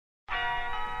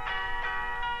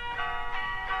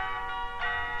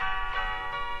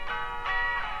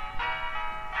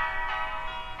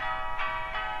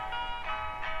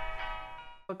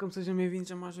Welcome, sejam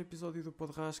bem-vindos a mais um episódio do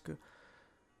Podrasca.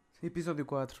 Episódio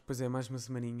 4, pois é, mais uma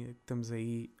semaninha que estamos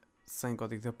aí sem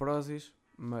código da Prozis,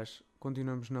 mas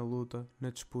continuamos na luta, na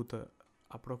disputa,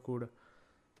 à procura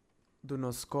do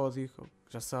nosso código.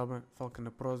 Já sabem, Falca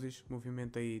na Prozis,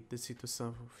 movimento aí da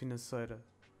situação financeira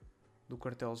do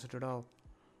quartel-general,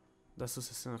 da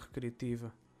Associação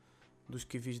Recreativa dos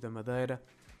Quivis da Madeira.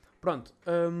 Pronto,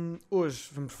 hoje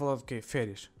vamos falar de quê?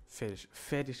 Férias.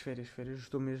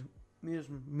 Estou mesmo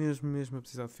a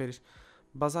precisar de férias.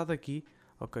 Basado aqui,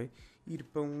 ok? Ir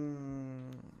para um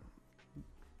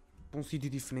sítio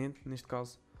diferente, neste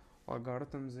caso Algarve.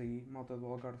 Estamos aí, malta do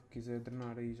Algarve que quiser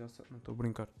drenar aí, já sabe. Não estou a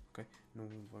brincar, ok? Não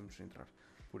vamos entrar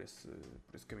por esse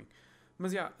caminho.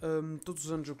 Mas todos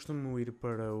os anos eu costumo ir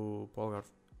para o Algarve.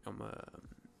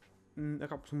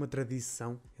 Acaba por ser uma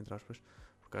tradição, entre aspas,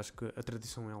 porque acho que a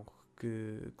tradição é algo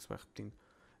que se vai repetindo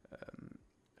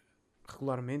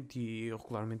regularmente, e eu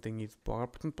regularmente tenho ido para o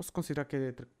Algarve, portanto posso considerar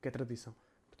que é tradição.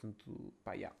 Portanto,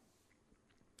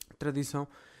 tradição,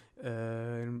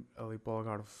 ali para o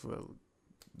Algarve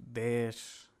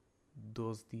 10,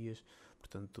 12 dias,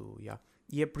 portanto,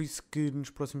 E é por isso que nos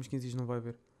próximos 15 dias não vai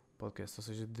haver podcast, ou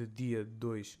seja, de dia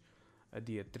 2 a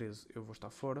dia 13 eu vou estar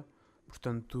fora,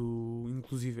 portanto,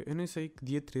 inclusive, eu nem sei que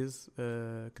dia 13,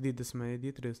 que dia da semana é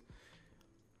dia 13.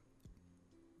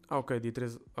 Ok, dia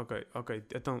 13, ok.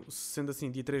 Então, sendo assim,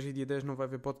 dia 3 e dia 10 não vai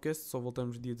haver podcast, só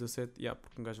voltamos dia 17,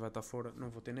 porque um gajo vai estar fora, não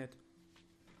vou ter net.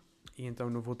 E então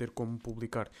não vou ter como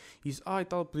publicar. Isso, e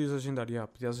tal, podias agendar,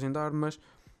 podias agendar, mas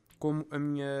como a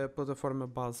minha plataforma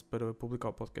base para publicar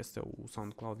o podcast é o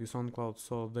SoundCloud, e o SoundCloud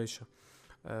só deixa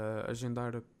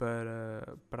agendar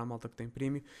para a malta que tem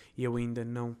prémio, e eu ainda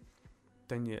não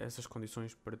tenho essas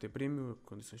condições para ter prémio,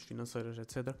 condições financeiras,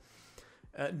 etc.,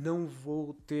 não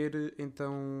vou ter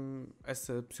então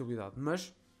essa possibilidade.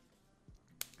 Mas,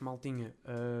 maltinha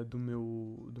do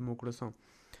meu coração,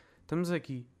 estamos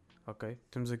aqui, ok?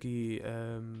 Estamos aqui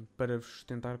para vos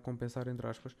tentar compensar, entre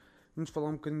aspas. Vamos falar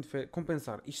um bocadinho de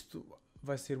compensar. Isto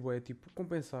vai ser tipo,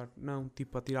 compensar, não,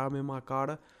 tipo, a tirar mesmo à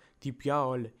cara, tipo,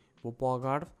 olha, vou para o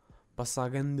Algarve, passar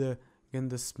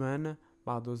ganda semana,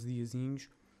 12 diazinhos,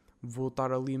 vou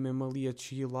estar ali mesmo ali a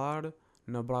chilar,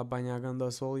 na banha a ganda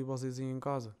sol, e vocês aí em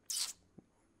casa.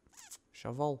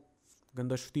 Chaval,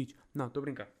 gandas fedidos. Não, estou a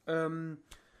brincar.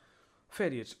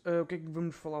 Férias, o que é que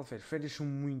vamos falar de férias? Férias são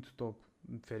muito top.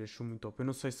 Eu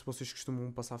não sei se vocês costumam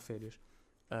passar férias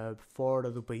fora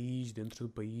do país, dentro do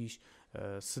país,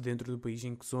 se dentro do país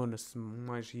em que zona, se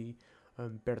mais aí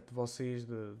perto de vocês,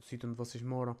 do sítio onde vocês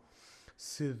moram,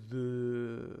 se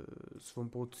vão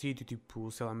para outro sítio,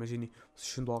 tipo, sei lá, imaginem,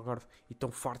 vocês são do Algarve e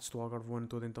estão fartos do Algarve o ano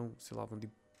todo, então, sei lá, vão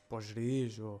tipo para o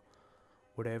Gerês ou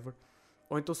whatever.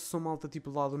 Ou então se são malta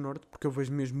tipo lá do Norte, porque eu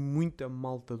vejo mesmo muita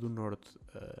malta do Norte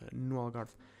no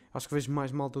Algarve. Acho que vejo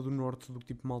mais malta do Norte do que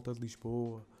tipo malta de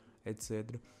Lisboa,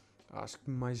 etc. Acho que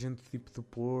mais gente tipo do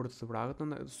Porto, de Braga. Então,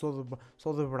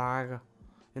 só de Braga.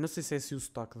 Eu não sei se é assim o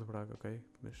sotaque de Braga, ok?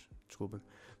 Mas, desculpem.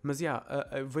 Mas,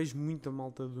 vejo muita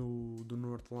malta do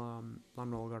Norte lá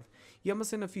no Algarve. E é uma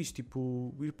cena fixe,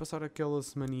 tipo, ir passar aquela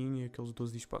semaninha, aqueles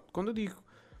 12 dias. Quando eu digo,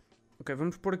 ok,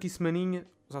 vamos pôr aqui semaninha,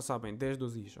 já sabem, 10,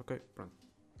 12 dias, ok? Pronto.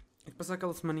 Ir passar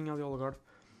aquela semaninha ali ao Algarve,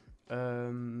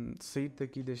 sair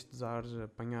daqui destes ares,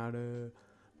 apanhar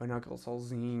aquele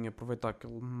solzinho, aproveitar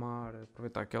aquele mar,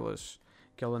 aproveitar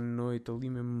aquela noite ali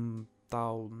mesmo,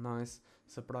 tal, nice,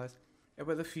 surprise. É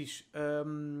bué da fixe.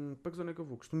 Para que zona é que eu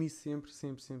vou? Costumo ir sempre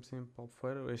para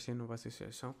Albufeira. Este ano não vai ser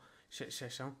exceção.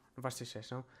 Não vai ser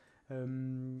exceção.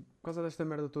 Por causa desta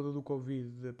merda toda do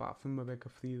Covid, foi uma beca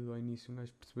fedida ao início, um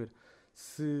gajo perceber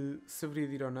se haveria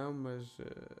de ir ou não, mas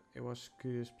eu acho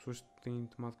que as pessoas têm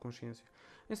tomado consciência.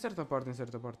 Em certa parte,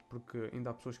 porque ainda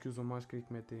há pessoas que usam máscara e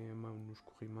que metem a mão nos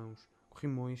corrimões,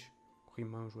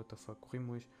 what the fuck,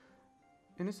 corrimões.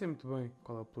 Eu nem sei muito bem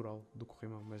qual é o plural do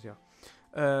corrimão, mas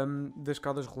das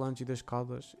escadas rolantes e das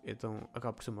escadas, então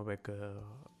acaba por ser uma beca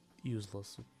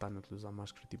useless, estar a utilizar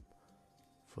máscara, tipo,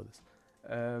 foda-se.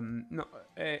 Não,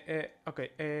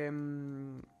 ok,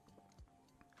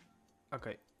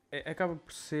 ok, acaba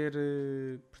por ser,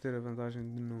 por ter a vantagem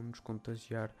de não nos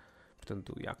contagiar,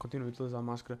 portanto, continuem a utilizar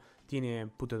máscara, tirem a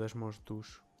puta das mãos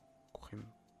dos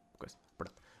corrimão,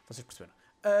 pronto, vocês perceberam.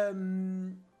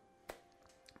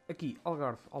 Aqui,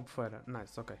 Algarve, Albufeira,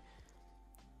 nice, ok.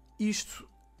 Isto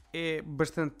é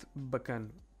bastante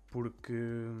bacana,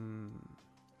 porque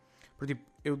tipo,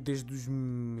 eu desde os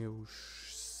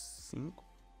meus 5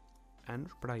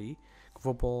 anos, para aí, que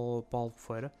vou para a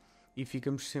Albufeira, e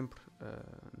ficamos sempre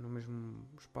no mesmo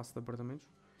espaço de apartamentos,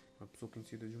 uma pessoa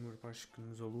conhecida dos meus pais que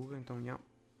nos aluga, então,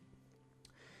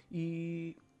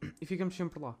 e ficamos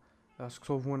sempre lá. Acho que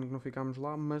só houve um ano que não ficámos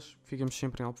lá, mas ficamos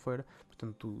sempre em Albufeira.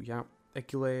 Portanto, já,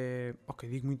 aquilo é... Ok,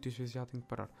 digo muitas vezes, já tenho que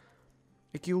parar.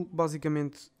 Aquilo,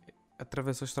 basicamente,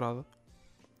 atravessa a estrada,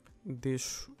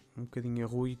 deixo um bocadinho a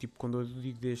rua e, tipo, quando eu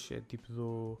digo deixo, é tipo,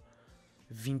 dou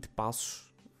 20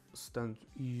 passos, se tanto,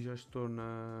 e já estou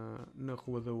na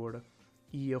Rua da Oura.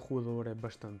 E a Rua da Oura é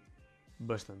bastante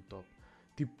top.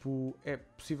 Tipo, é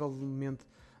possivelmente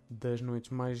das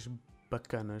noites mais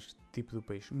bacanas, tipo, do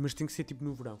país. Mas tem que ser, tipo,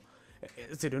 no verão.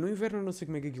 É sério, no inverno eu não sei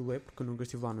como é que aquilo é, porque eu nunca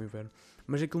estive lá no inverno.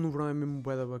 Mas aquilo no verão é mesmo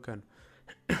bué da bacana.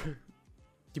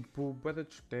 Tipo, bué da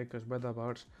discotecas, bué da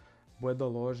bares, bué da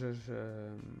lojas,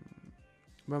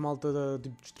 bué malta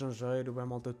tipo, de estrangeiro, bué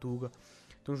malta tuga.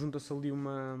 Então junta-se ali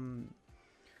uma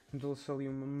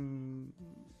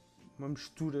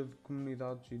mistura de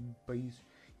comunidades e de países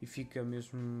e fica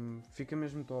mesmo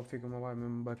top, fica uma vibe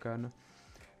mesmo bacana,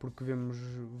 porque vemos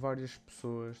várias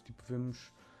pessoas, tipo,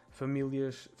 vemos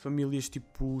famílias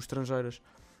tipo estrangeiras,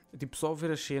 tipo, só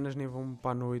ver as cenas, nem vão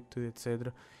para a noite,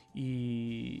 etc.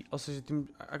 E, ou seja,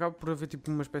 acaba por haver tipo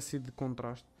uma espécie de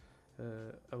contraste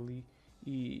ali.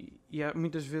 E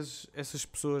muitas vezes essas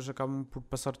pessoas acabam por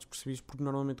passar despercebidas, porque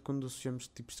normalmente quando associamos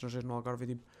tipo estrangeiro no Algarve é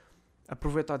tipo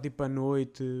aproveitar tipo a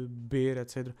noite, beber,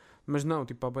 etc. Mas não,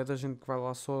 tipo, há bué da gente que vai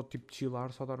lá só tipo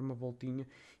chillar, só dar uma voltinha.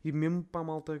 E mesmo para a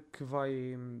malta que não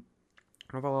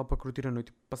vai lá para curtir a noite,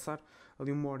 tipo, passar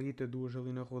ali uma horita, duas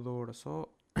ali na Rua da Oura, só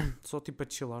tipo a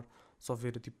chillar, só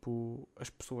ver tipo as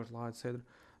pessoas lá, etc.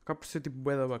 Acaba por ser tipo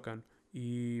bué da bacana.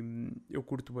 E eu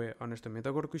curto bué, honestamente.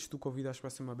 Agora com isto do Covid acho que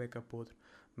vai ser uma beca podre.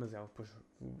 Mas é, depois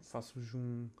faço-vos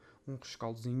um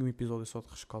rescaldozinho, um episódio só de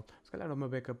rescaldo. Se calhar é uma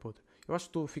beca podre. Eu acho que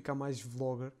estou a ficar mais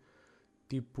vlogger.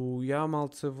 Tipo,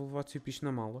 malta, vou levar tipo isto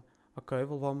na mala. Ok,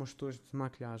 vou levar umas touras de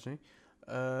maquilhagem.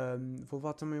 Vou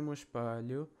levar também o meu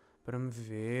espelho para me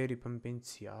ver e para me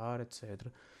pentear, etc.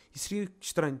 E seria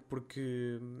estranho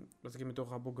porque basicamente eu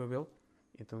rabo o cabelo.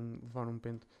 Então levar um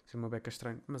pente seria uma beca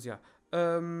estranho. Mas já.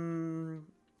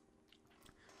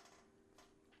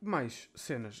 Mais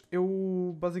cenas.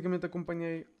 Eu basicamente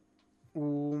acompanhei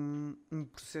um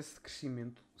processo de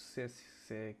crescimento, se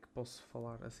é que posso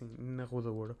falar assim, na Rua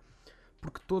da Oura.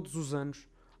 Porque todos os anos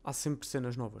há sempre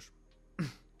cenas novas.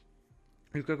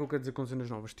 E o que é que eu quero dizer com cenas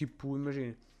novas? Tipo,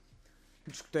 imagina,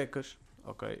 discotecas,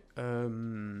 ok?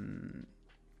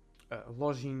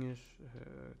 Lojinhas,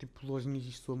 tipo lojinhas,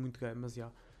 isto soa muito gay, mas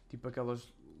já, tipo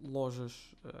aquelas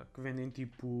lojas que vendem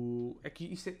tipo. É que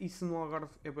isso no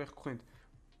Algarve é bem recorrente.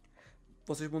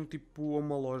 Vocês vão tipo a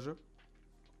uma loja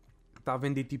que está a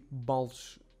vender tipo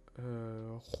baldes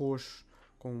roxos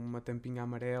com uma tampinha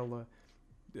amarela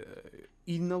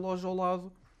e na loja ao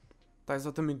lado está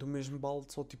exatamente o mesmo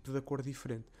balde, só tipo da cor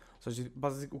diferente. Ou seja,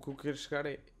 basicamente, o que eu quero chegar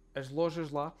é as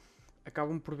lojas lá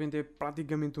acabam por vender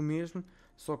praticamente o mesmo,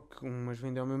 só que umas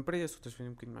vendem ao mesmo preço, outras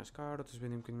vendem um bocadinho mais caro, outras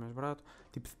vendem um bocadinho mais barato,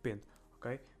 tipo depende,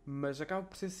 ok? Mas acaba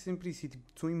por ser sempre isso, e, tipo,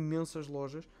 são imensas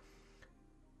lojas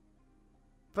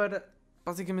para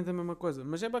basicamente a mesma coisa,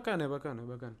 mas é bacana.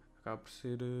 Acaba por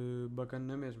ser bacana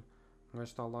na mesma. Um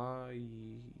gajo está lá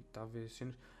e está a ver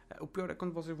cenas. O pior é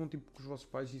quando vocês vão tipo com os vossos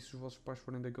pais e se os vossos pais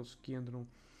forem daqueles que entram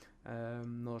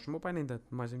nós, o meu pai nem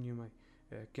tanto, mais a minha mãe,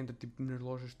 que entra tipo nas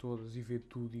lojas todas e vê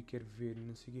tudo e quer ver e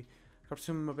não sei o quê. Acaba por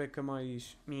ser uma beca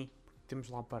mais porque temos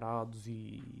lá parados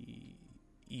e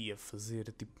a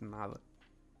fazer tipo nada.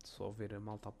 Só ver a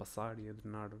malta a passar e a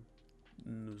drenar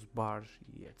nos bares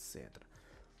e etc.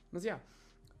 Mas já,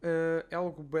 é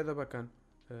algo bem da bacana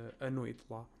à noite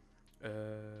lá.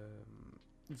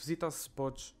 Visitar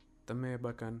spots também é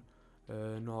bacana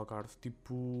no Algarve.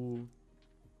 Tipo,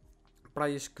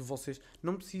 praias que vocês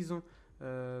não precisam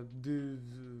de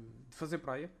fazer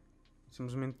praia,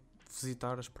 simplesmente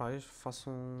visitar as praias,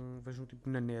 vejam tipo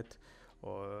na net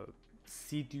ou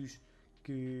sítios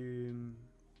que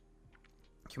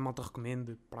a malta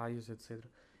recomende, praias, etc.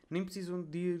 Nem precisam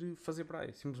de ir fazer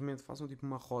praia, simplesmente façam tipo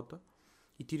uma rota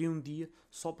e tirem um dia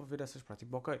só para ver essas praias.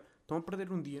 Tipo, ok, estão a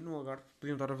perder um dia no Algarve,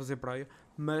 podiam estar a fazer praia,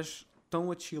 mas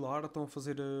estão a chilar, estão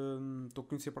a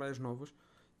conhecer praias novas,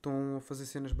 estão a fazer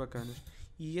cenas bacanas.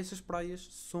 E essas praias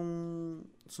são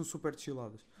super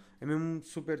chilladas. É mesmo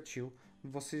super chill.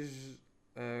 Vocês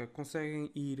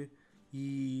conseguem ir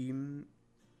e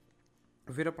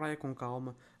ver a praia com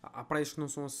calma. Há praias que não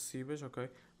são acessíveis, ok?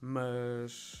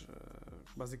 Mas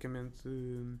basicamente.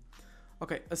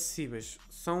 Ok,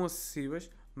 são acessíveis,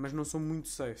 mas não são muito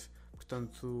safe.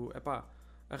 Portanto,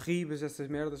 arribas essas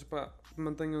merdas,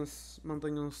 mantenham-se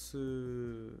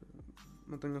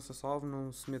a salvo,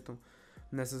 não se metam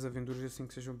nessas aventuras assim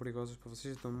que sejam perigosas para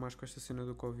vocês. Então, mais com esta cena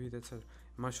do Covid, etc.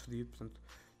 Mais fedido, portanto,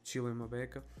 chillem uma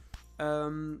beca.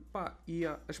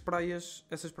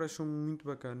 Essas praias são muito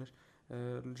bacanas.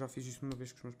 Já fiz isto uma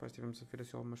vez que os meus pais tivemos a ver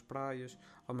assim algumas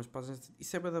páginas.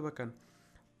 Isso é bem bacana,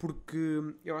 porque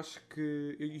eu acho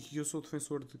que, eu sou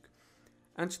defensor de que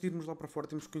antes de irmos lá para fora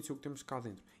temos que conhecer o que temos cá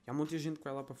dentro. E há muita gente que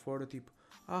vai lá para fora, tipo,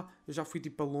 eu já fui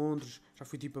tipo a Londres, já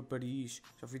fui tipo a Paris,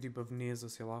 já fui tipo a Veneza,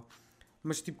 sei lá.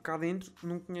 Mas tipo cá dentro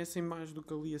não conhecem mais do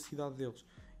que ali a cidade deles.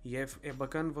 E é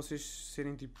bacana vocês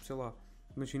serem tipo, sei lá,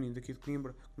 imaginem daqui de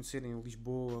Coimbra, conhecerem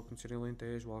Lisboa, conhecerem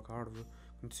Alentejo, o Algarve,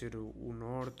 conhecer o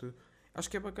Norte. Acho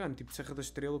que é bacana, tipo Serra da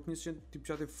Estrela, eu conheço gente tipo,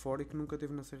 já esteve fora e que nunca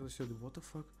esteve na Serra da Estrela. What the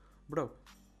fuck? Bro,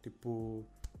 tipo,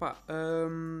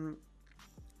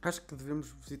 acho que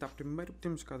devemos visitar primeiro o que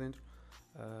temos cá dentro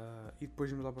e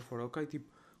depois irmos lá para fora, ok? Tipo,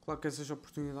 claro que essas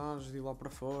oportunidades de ir lá para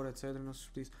fora, etc, não se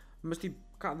diz. Mas tipo,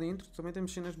 cá dentro também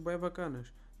temos cenas bem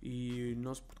bacanas. E o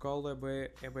nosso Portugal é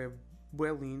bem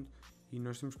lindo e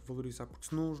nós temos que valorizar, porque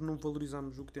se nós não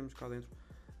valorizarmos o que temos cá dentro,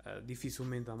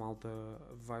 dificilmente a malta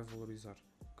vai valorizar,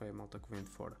 ok? A malta que vem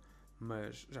de fora.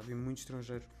 Mas já vi muitos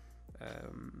estrangeiros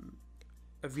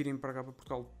a virem para cá para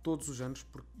Portugal todos os anos,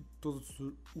 porque todos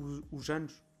os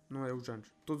anos, não é os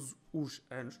anos, todos os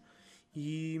anos,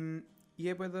 e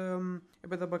é bem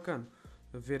da bacana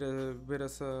ver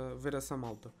essa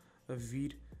malta a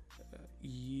vir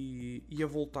e a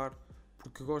voltar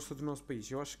porque gosta do nosso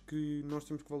país. Eu acho que nós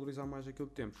temos que valorizar mais aquilo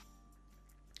que temos.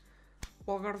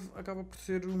 O Algarve acaba por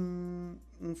ser um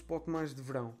spot mais de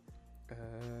verão.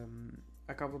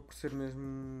 Acaba por ser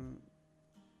mesmo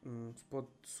um spot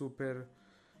super.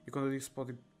 E quando eu digo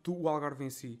spot, o Algarve em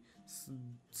si,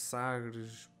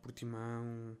 Sagres,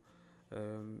 Portimão,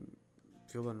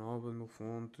 Vila Nova, Mil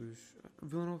Fontes.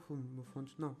 Vila Nova, Mil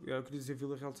Fontes? Não, eu queria dizer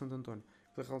Vila Real de Santo António.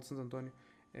 Vila Real de Santo António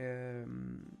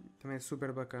também é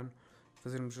super bacana.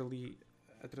 Fazermos ali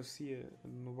a travessia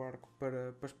no barco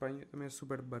para a Espanha também é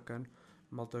super bacana.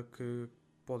 Malta que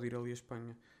pode ir ali a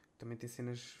Espanha também tem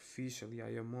cenas fixe ali a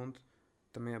Ayamonte,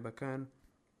 também é bacana.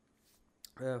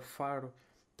 Faro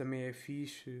também é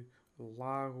fixe.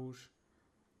 Lagos,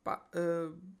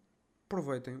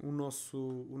 aproveitem o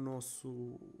nosso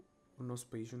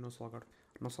país, o nosso Algarve.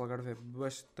 O nosso Algarve é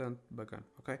bastante bacana,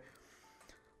 ok?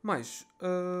 Mas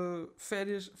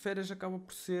férias acaba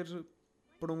por ser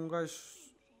para um gajo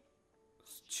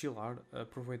chilar,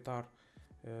 aproveitar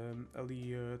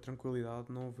ali a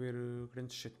tranquilidade, não haver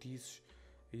grandes chatices,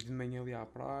 ir de manhã ali à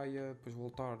praia, depois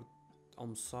voltar a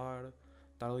almoçar,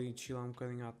 estar ali a chilar um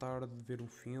bocadinho à tarde, ver um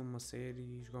filme, uma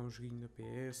série, jogar um joguinho da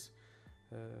PS,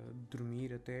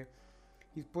 dormir até,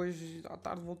 e depois à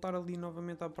tarde voltar ali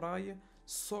novamente à praia,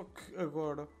 só que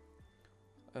agora,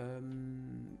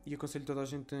 e aconselho toda a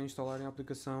gente a instalarem a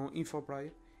aplicação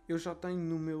Infopraia. Eu já tenho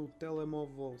no meu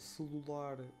telemóvel,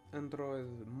 celular,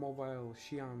 Android, mobile,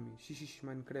 Xiaomi, XX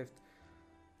Minecraft,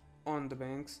 on the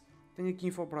banks. Tenho aqui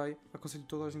Infopraia, aconselho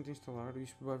toda a gente a instalar.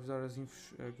 Isto vai-vos dar as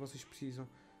infos que vocês precisam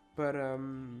para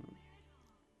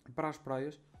as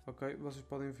praias, ok? Vocês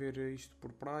podem ver isto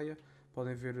por praia,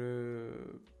 podem ver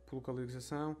por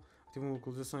localização. Tive uma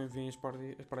localização e veem as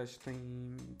praias que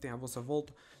têm à vossa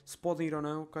volta. Se podem ir ou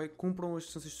não, ok? Cumpram as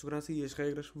distâncias de segurança e as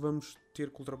regras. Vamos ter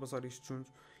que ultrapassar isto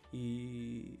juntos.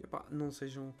 E não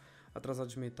sejam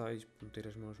atrasados mentais por meter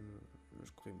as mãos nos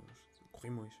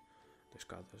corrimões das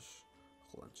escadas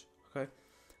rolantes, ok?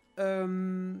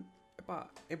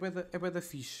 É bué da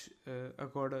fixe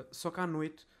agora, só que à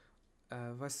noite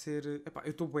vai ser.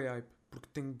 Eu estou bué hype porque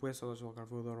tenho bué saudades do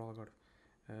Algarve, eu adoro o Algarve.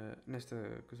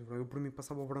 Nesta coisa, eu por mim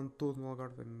passava o verão todo no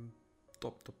Algarve,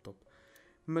 top.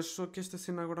 Mas só que esta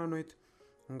cena agora à noite,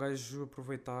 um gajo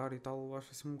aproveitar e tal, acho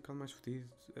que vai ser um bocado mais fodido.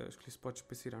 Escolhi spots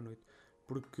para sair à noite,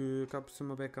 porque acaba por ser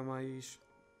uma beca mais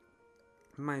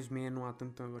não há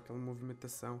tanta aquela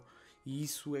movimentação, e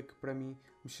isso é que para mim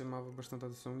me chamava bastante a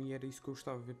atenção e era isso que eu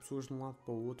gostava, ver pessoas de um lado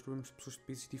para o outro, vemos pessoas de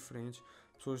países diferentes,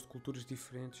 pessoas de culturas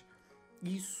diferentes.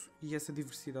 Isso e essa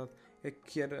diversidade é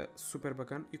que era super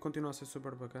bacana e continua a ser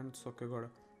super bacana, só que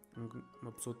agora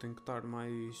uma pessoa tem que estar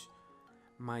mais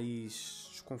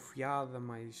desconfiada,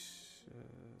 mais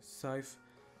safe,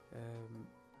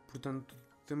 portanto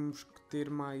temos que ter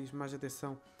mais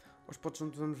atenção aos spots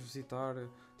onde vamos visitar,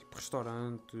 tipo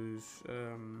restaurantes,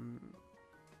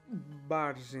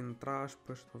 bares entre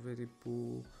aspas, estão a ver,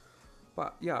 tipo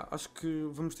acho que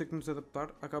vamos ter que nos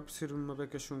adaptar, acaba por ser uma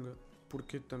beca chunga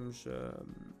porque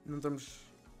não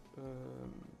estamos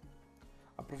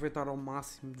a aproveitar ao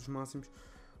máximo dos máximos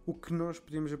o que nós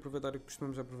podíamos aproveitar e que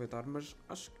costumamos aproveitar, mas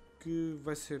acho que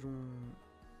vai ser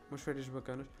umas férias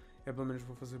bacanas, pelo menos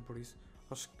vou fazer por isso.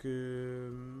 Acho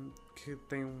que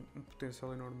tem um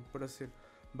potencial enorme para ser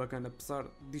bacana, apesar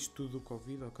disto tudo do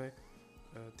Covid, ok?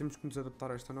 Temos que nos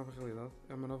adaptar a esta nova realidade,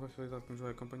 é uma nova realidade que nos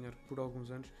vai acompanhar por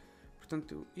alguns anos,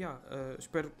 portanto,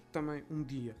 espero também um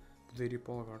dia poder ir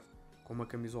para o Algarve com uma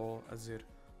camisola a dizer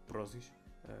Prozis,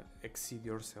 Exceed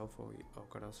Yourself ou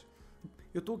caraças.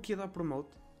 Eu estou aqui a dar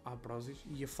promote à Prozis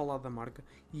e a falar da marca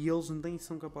e eles nem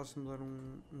são capazes de me dar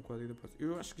um código da Prozis.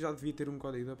 Eu acho que já devia ter um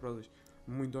código da Prozis,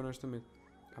 muito honestamente.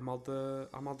 Há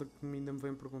malta que ainda me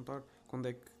vem perguntar quando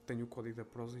é que tenho o código da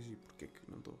Prozis e porque é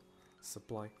que não dou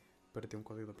supply para ter um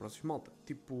código da Prozis. Malta,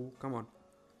 tipo, come on,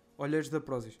 olheiros da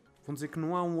Prozis. Vão dizer que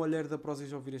não há um olheiro da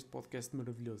Prozis a ouvir este podcast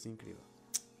maravilhoso e incrível.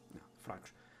 Não,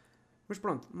 fracos. Mas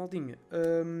pronto, maltinha,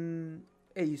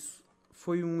 é isso.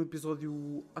 Foi um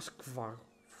episódio, acho que vago.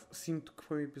 Sinto que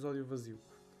foi um episódio vazio.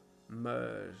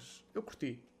 Mas eu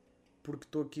curti. Porque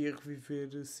estou aqui a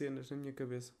reviver cenas na minha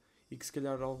cabeça. E que se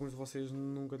calhar alguns de vocês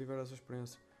nunca tiveram essa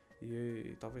experiência.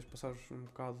 E talvez passares um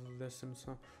bocado dessa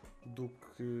noção do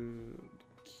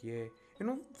que é. Eu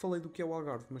não falei do que é o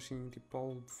Algarve, mas sim tipo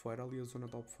Albufeira, ali a zona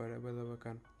de Albufeira é bem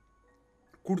bacana.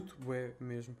 Curto, bué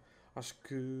mesmo. Acho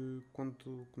que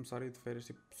quando começar a ir de férias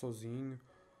tipo sozinho,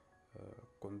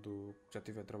 quando já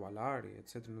estiver a trabalhar e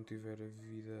etc, não tiver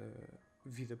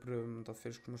vida para me estar de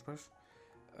férias com os meus pais,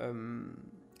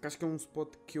 acho que é um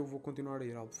spot que eu vou continuar a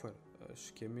ir, Albufeira.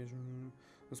 Acho que é mesmo um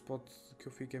spot que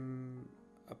eu fiquei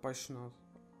apaixonado.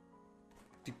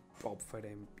 Tipo, Albufeira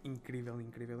é incrível,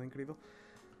 incrível, incrível.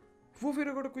 Vou ver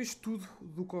agora com isto tudo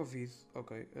do Covid,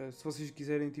 ok? Se vocês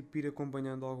quiserem tipo, ir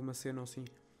acompanhando alguma cena ou assim,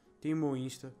 tem o meu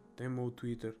Insta, tem o meu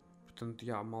Twitter, portanto,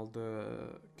 já, malta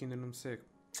que ainda não me segue,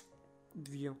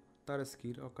 deviam estar a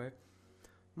seguir, ok?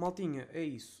 Maltinha, é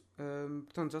isso.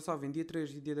 Portanto, já sabem, dia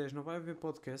 3 e dia 10 não vai haver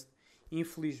podcast,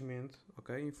 infelizmente,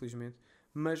 ok? Infelizmente.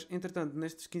 Mas, entretanto,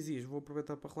 nestes 15 dias vou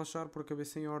aproveitar para relaxar, pôr a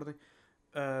cabeça em ordem,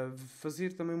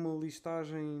 fazer também uma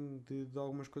listagem de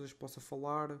algumas coisas que possa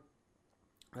falar,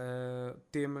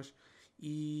 temas.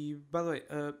 E, by the way,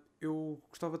 eu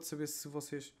gostava de saber se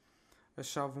vocês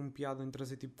achavam piada em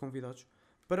trazer tipo convidados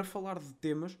para falar de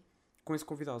temas com esse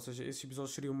convidado, ou seja, esses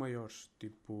episódios seriam maiores,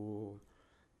 tipo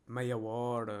meia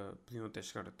hora, podiam até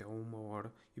chegar até 1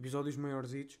 hora, episódios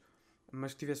maiorzitos,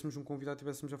 mas que tivéssemos um convidado,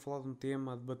 tivéssemos a falar de um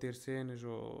tema, a debater cenas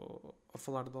ou a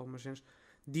falar de algumas cenas,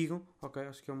 digam, ok,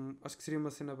 acho que seria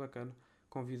uma cena bacana,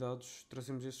 convidados,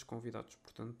 trazemos esses convidados,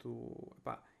 portanto,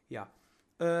 pá, yeah.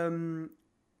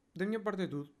 Da minha parte é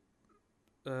tudo.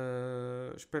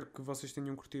 Espero que vocês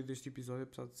tenham curtido este episódio,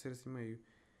 apesar de ser assim meio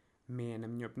meh, na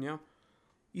minha opinião.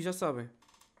 E já sabem,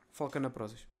 foca na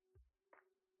Prozis.